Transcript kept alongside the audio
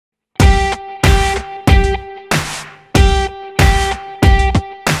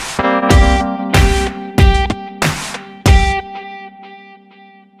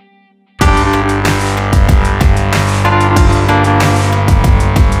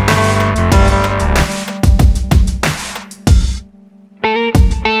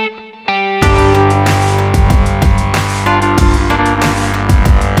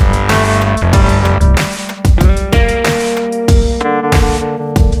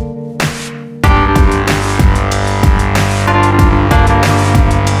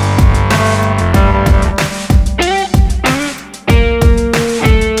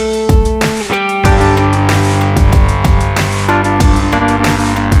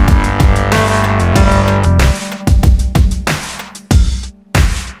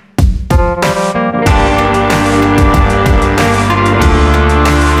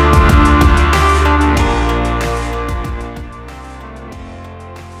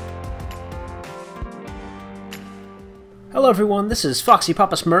Hello everyone, this is Foxy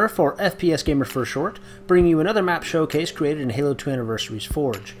Papa Smurf, or FPS Gamer for short, bringing you another map showcase created in Halo 2 Anniversary's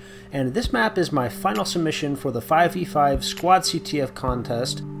Forge. And this map is my final submission for the 5v5 Squad CTF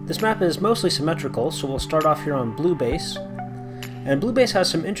contest. This map is mostly symmetrical, so we'll start off here on blue base. And blue base has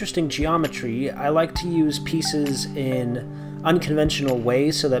some interesting geometry. I like to use pieces in unconventional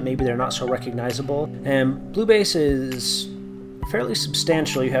ways so that maybe they're not so recognizable. And blue base is fairly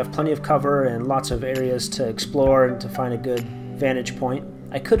substantial. You have plenty of cover and lots of areas to explore and to find a good vantage point.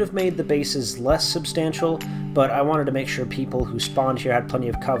 I could have made the bases less substantial, but I wanted to make sure people who spawned here had plenty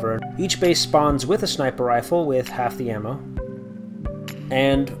of cover. Each base spawns with a sniper rifle with half the ammo.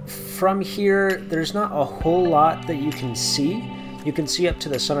 And from here, there's not a whole lot that you can see. You can see up to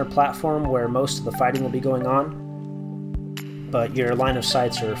the center platform where most of the fighting will be going on, but your line of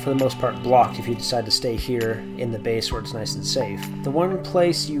sights are for the most part blocked if you decide to stay here in the base where it's nice and safe. The one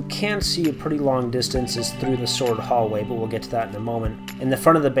place you can see a pretty long distance is through the sword hallway, but we'll get to that in a moment. In the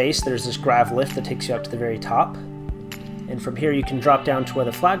front of the base there's this grav lift that takes you up to the very top, and from here you can drop down to where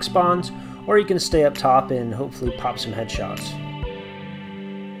the flag spawns, or you can stay up top and hopefully pop some headshots.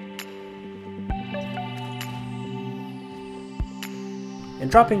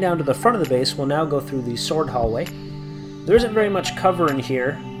 And dropping down to the front of the base, we'll now go through the sword hallway. There isn't very much cover in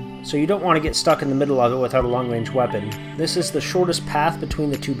here, so you don't want to get stuck in the middle of it without a long-range weapon. This is the shortest path between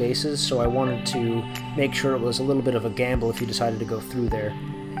the two bases, so I wanted to make sure it was a little bit of a gamble if you decided to go through there.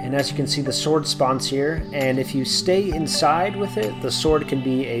 And as you can see, the sword spawns here, and if you stay inside with it, the sword can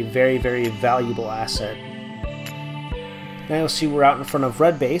be a very, very valuable asset. Now you'll see we're out in front of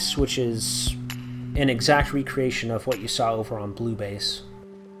red base, which is an exact recreation of what you saw over on blue base.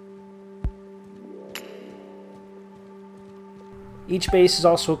 Each base is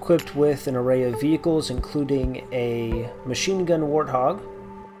also equipped with an array of vehicles, including a machine gun Warthog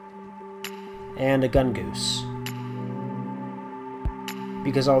and a gun goose.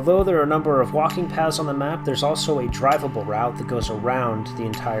 Because although there are a number of walking paths on the map, there's also a drivable route that goes around the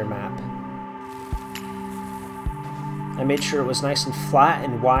entire map. I made sure it was nice and flat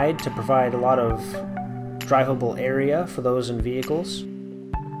and wide to provide a lot of drivable area for those in vehicles.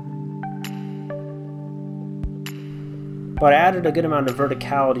 But I added a good amount of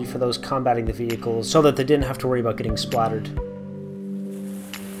verticality for those combating the vehicles so that they didn't have to worry about getting splattered.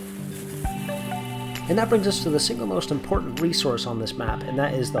 And that brings us to the single most important resource on this map, and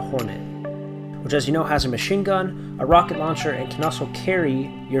that is the Hornet, which, as you know, has a machine gun, a rocket launcher, and can also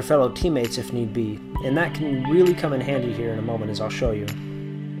carry your fellow teammates if need be. And that can really come in handy here in a moment, as I'll show you.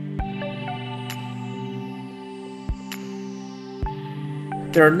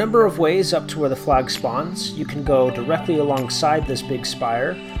 There are a number of ways up to where the flag spawns. You can go directly alongside this big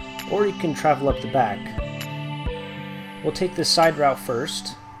spire, or you can travel up the back. We'll take this side route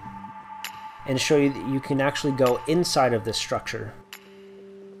first and show you that you can actually go inside of this structure.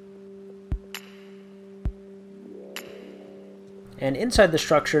 And inside the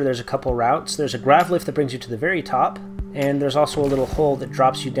structure there's a couple routes. There's a grav lift that brings you to the very top, and there's also a little hole that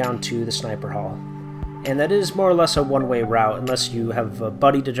drops you down to the sniper hall. And that is more or less a one-way route. Unless you have a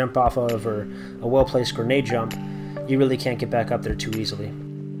buddy to jump off of or a well-placed grenade jump, you really can't get back up there too easily.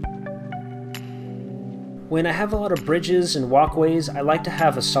 When I have a lot of bridges and walkways, I like to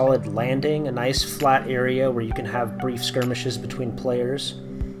have a solid landing, a nice flat area where you can have brief skirmishes between players.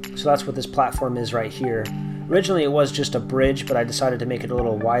 So that's what this platform is right here. Originally it was just a bridge, but I decided to make it a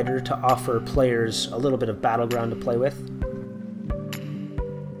little wider to offer players a little bit of battleground to play with.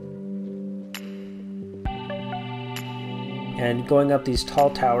 And going up these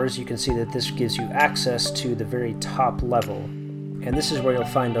tall towers, you can see that this gives you access to the very top level. And this is where you'll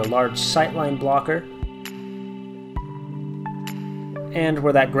find a large sightline blocker, and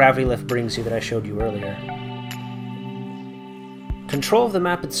where that gravity lift brings you that I showed you earlier. Control of the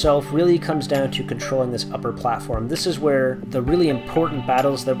map itself really comes down to controlling this upper platform. This is where the really important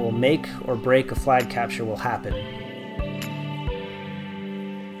battles that will make or break a flag capture will happen.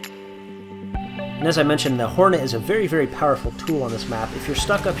 And as I mentioned, the Hornet is a very, very powerful tool on this map. If you're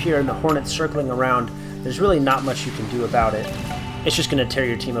stuck up here and the Hornet's circling around, there's really not much you can do about it. It's just going to tear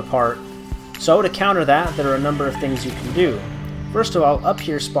your team apart. So to counter that, there are a number of things you can do. First of all, up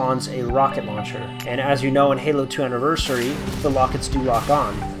here spawns a rocket launcher. And as you know, in Halo 2 Anniversary, the rockets do lock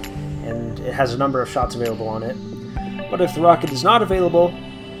on. And it has a number of shots available on it. But if the rocket is not available,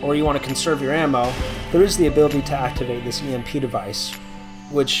 or you want to conserve your ammo, there is the ability to activate this EMP device,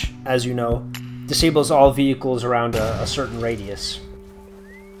 which, as you know, disables all vehicles around a certain radius.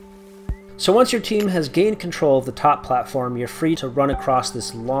 So once your team has gained control of the top platform, you're free to run across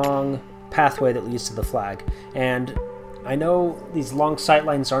this long pathway that leads to the flag. And I know these long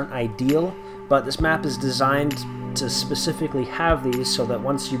sightlines aren't ideal, but this map is designed to specifically have these so that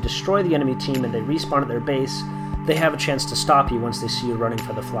once you destroy the enemy team and they respawn at their base, they have a chance to stop you once they see you running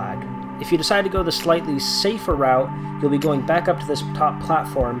for the flag. If you decide to go the slightly safer route, you'll be going back up to this top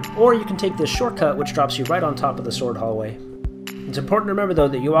platform, or you can take this shortcut which drops you right on top of the sword hallway. It's important to remember though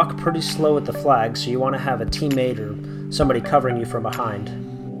that you walk pretty slow with the flag, so you want to have a teammate or somebody covering you from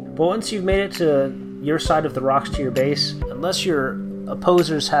behind. But once you've made it to your side of the rocks to your base, unless your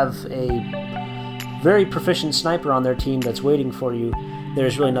opposers have a very proficient sniper on their team that's waiting for you,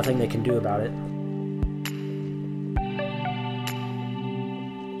 there's really nothing they can do about it.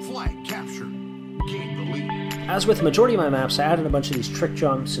 As with the majority of my maps, I added a bunch of these trick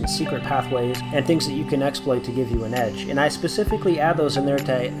jumps and secret pathways and things that you can exploit to give you an edge. And I specifically add those in there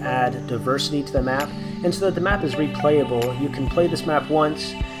to add diversity to the map, and so that the map is replayable. You can play this map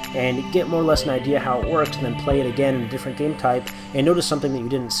once and get more or less an idea how it works, and then play it again in a different game type and notice something that you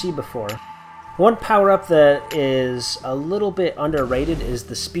didn't see before. One power-up that is a little bit underrated is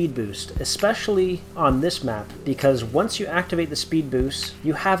the speed boost, especially on this map, because once you activate the speed boost,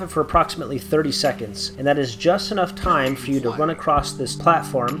 you have it for approximately 30 seconds, and that is just enough time for you to run across this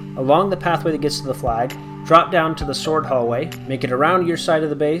platform, along the pathway that gets to the flag, drop down to the sword hallway, make it around your side of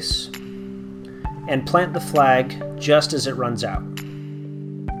the base, and plant the flag just as it runs out.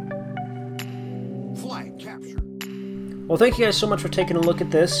 Well, thank you guys so much for taking a look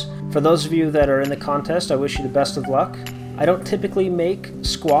at this. For those of you that are in the contest, I wish you the best of luck. I don't typically make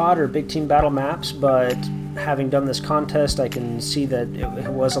squad or big team battle maps, but having done this contest, I can see that it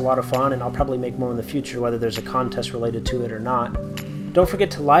was a lot of fun, and I'll probably make more in the future, whether there's a contest related to it or not. Don't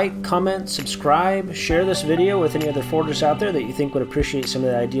forget to like, comment, subscribe, share this video with any other forgers out there that you think would appreciate some of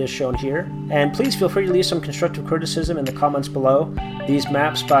the ideas shown here. And please feel free to leave some constructive criticism in the comments below. These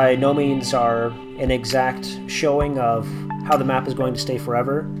maps by no means are an exact showing of how the map is going to stay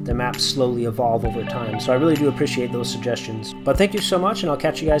forever. The maps slowly evolve over time, so I really do appreciate those suggestions. But thank you so much, and I'll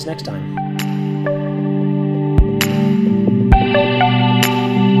catch you guys next time.